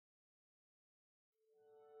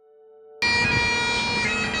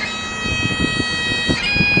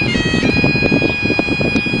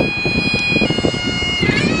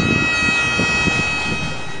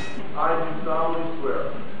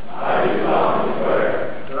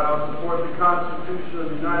Constitution of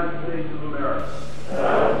the United States of America. That I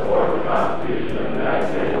will support the Constitution of the United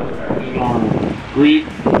States of America. In our grief,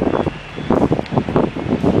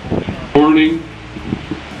 mourning,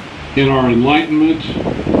 in our enlightenment,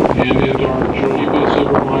 and in our joy, be us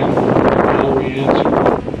ever mindful of all we answer,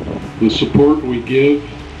 the support we give,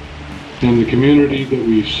 and the community that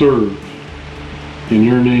we serve. In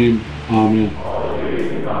your name, amen. All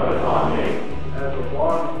duties incumbent upon me As a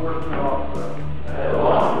law enforcement officer, as a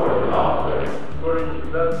law enforcement officer, according to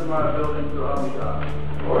the best of my ability, so help me God.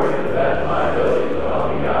 according to the best of my ability, so help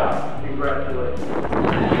me God. Congratulations.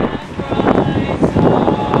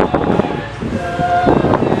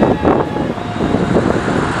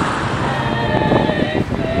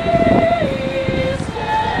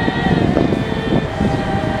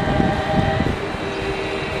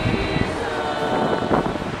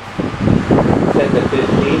 The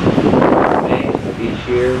 15th of May of each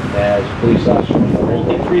year as police officers.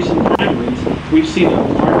 Increase in crime rates, we've seen an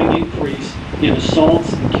alarming increase in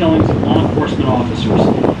assaults and killings of law enforcement officers.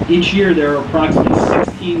 Each year there are approximately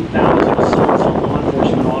 16,000 assaults on law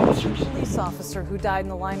enforcement officers. A police officer who died in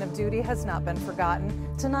the line of duty has not been forgotten.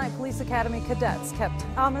 Tonight, Police Academy cadets kept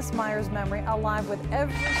Thomas Meyer's memory alive with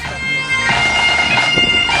every step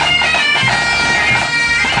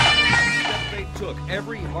they took,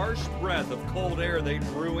 every harsh breath of cold air they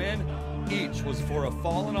drew in, each was for a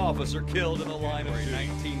fallen officer killed in the line of duty.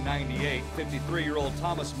 1998, 53-year-old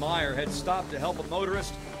Thomas Meyer had stopped to help a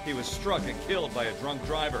motorist. He was struck and killed by a drunk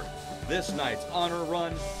driver. This night's honor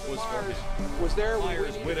run was for him. Was there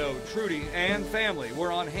Meyer's widow, Trudy, and family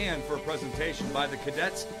were on hand for a presentation by the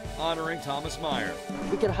cadets honoring Thomas Meyer.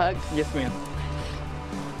 we could hug? Yes, ma'am.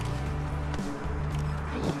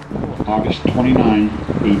 August 29,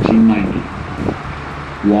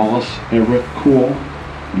 1890. Wallace Everett Cool,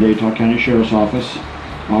 Utah County Sheriff's Office,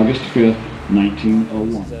 August 5th,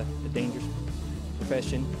 1901. This is a dangerous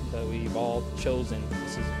profession, but we've all chosen,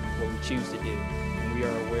 this is what we choose to do, and we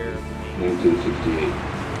are aware of the need.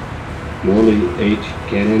 1968. Morley H.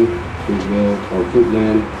 Cannon,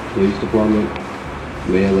 Fruitland Police Department,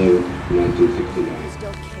 May 11, 1969. We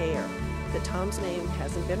still care that Tom's name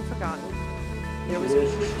hasn't been forgotten. There was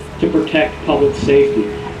To protect public safety.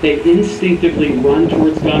 They instinctively run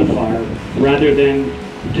towards gunfire rather than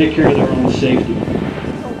take care of their own safety. go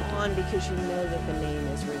on because you know that the name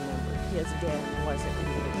is remembered. His death wasn't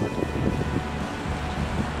remembered.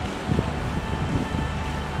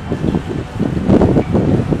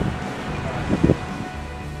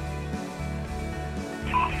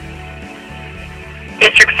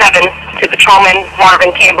 District 7 to Patrolman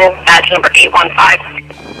Marvin Campbell, badge number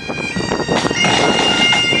 815.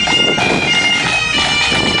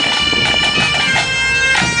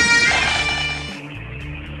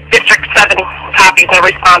 District 7 copies no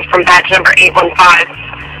response from badge number 815.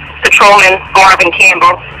 Patrolman Marvin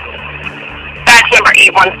Campbell, badge number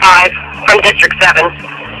 815 from District 7.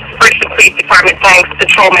 Richmond Police Department thanks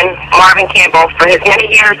Patrolman Marvin Campbell for his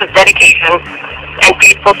many years of dedication and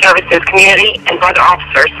faithful service to his community and brother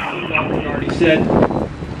officers. Already said,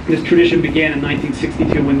 this tradition began in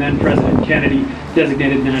 1962 when then President Kennedy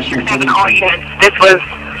designated National Police. All units, this was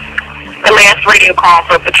the last radio call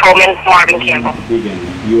for Patrolman Marvin Campbell. Begin,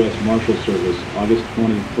 U.S. Marshal Service, August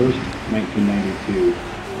 21st,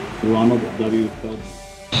 1992. Ronald W. Feldman.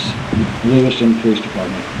 Lewiston Police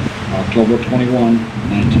Department, October 21,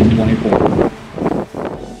 1924.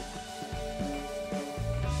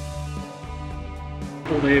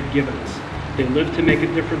 They have given us. They lived to make a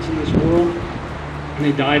difference in this world, and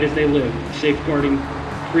they died as they lived, safeguarding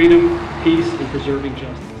freedom, peace, and preserving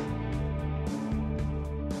justice.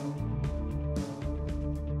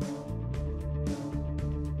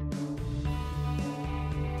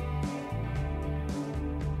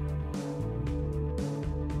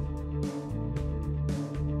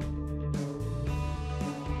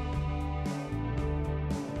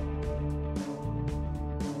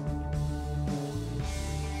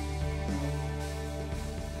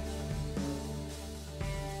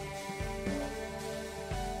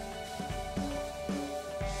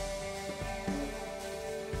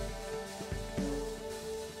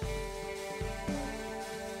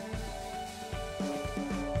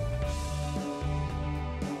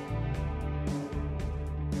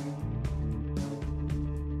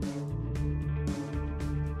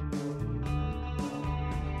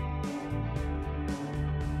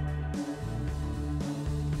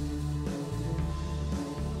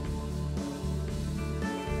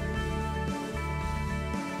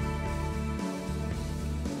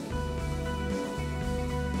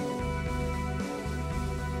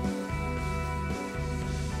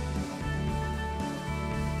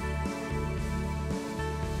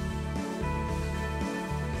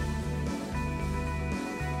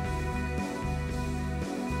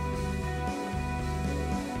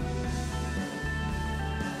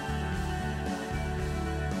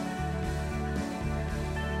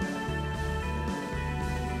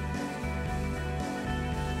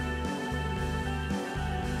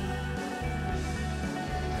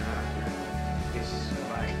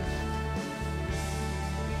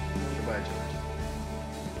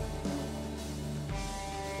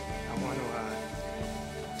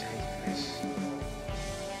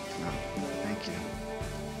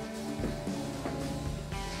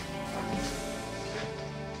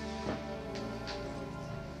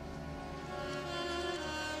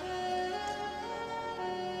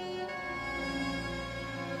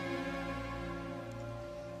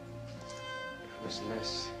 was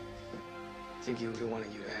missed. I think he would have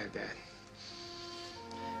wanted you to have that.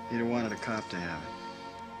 He'd have wanted a cop to have it.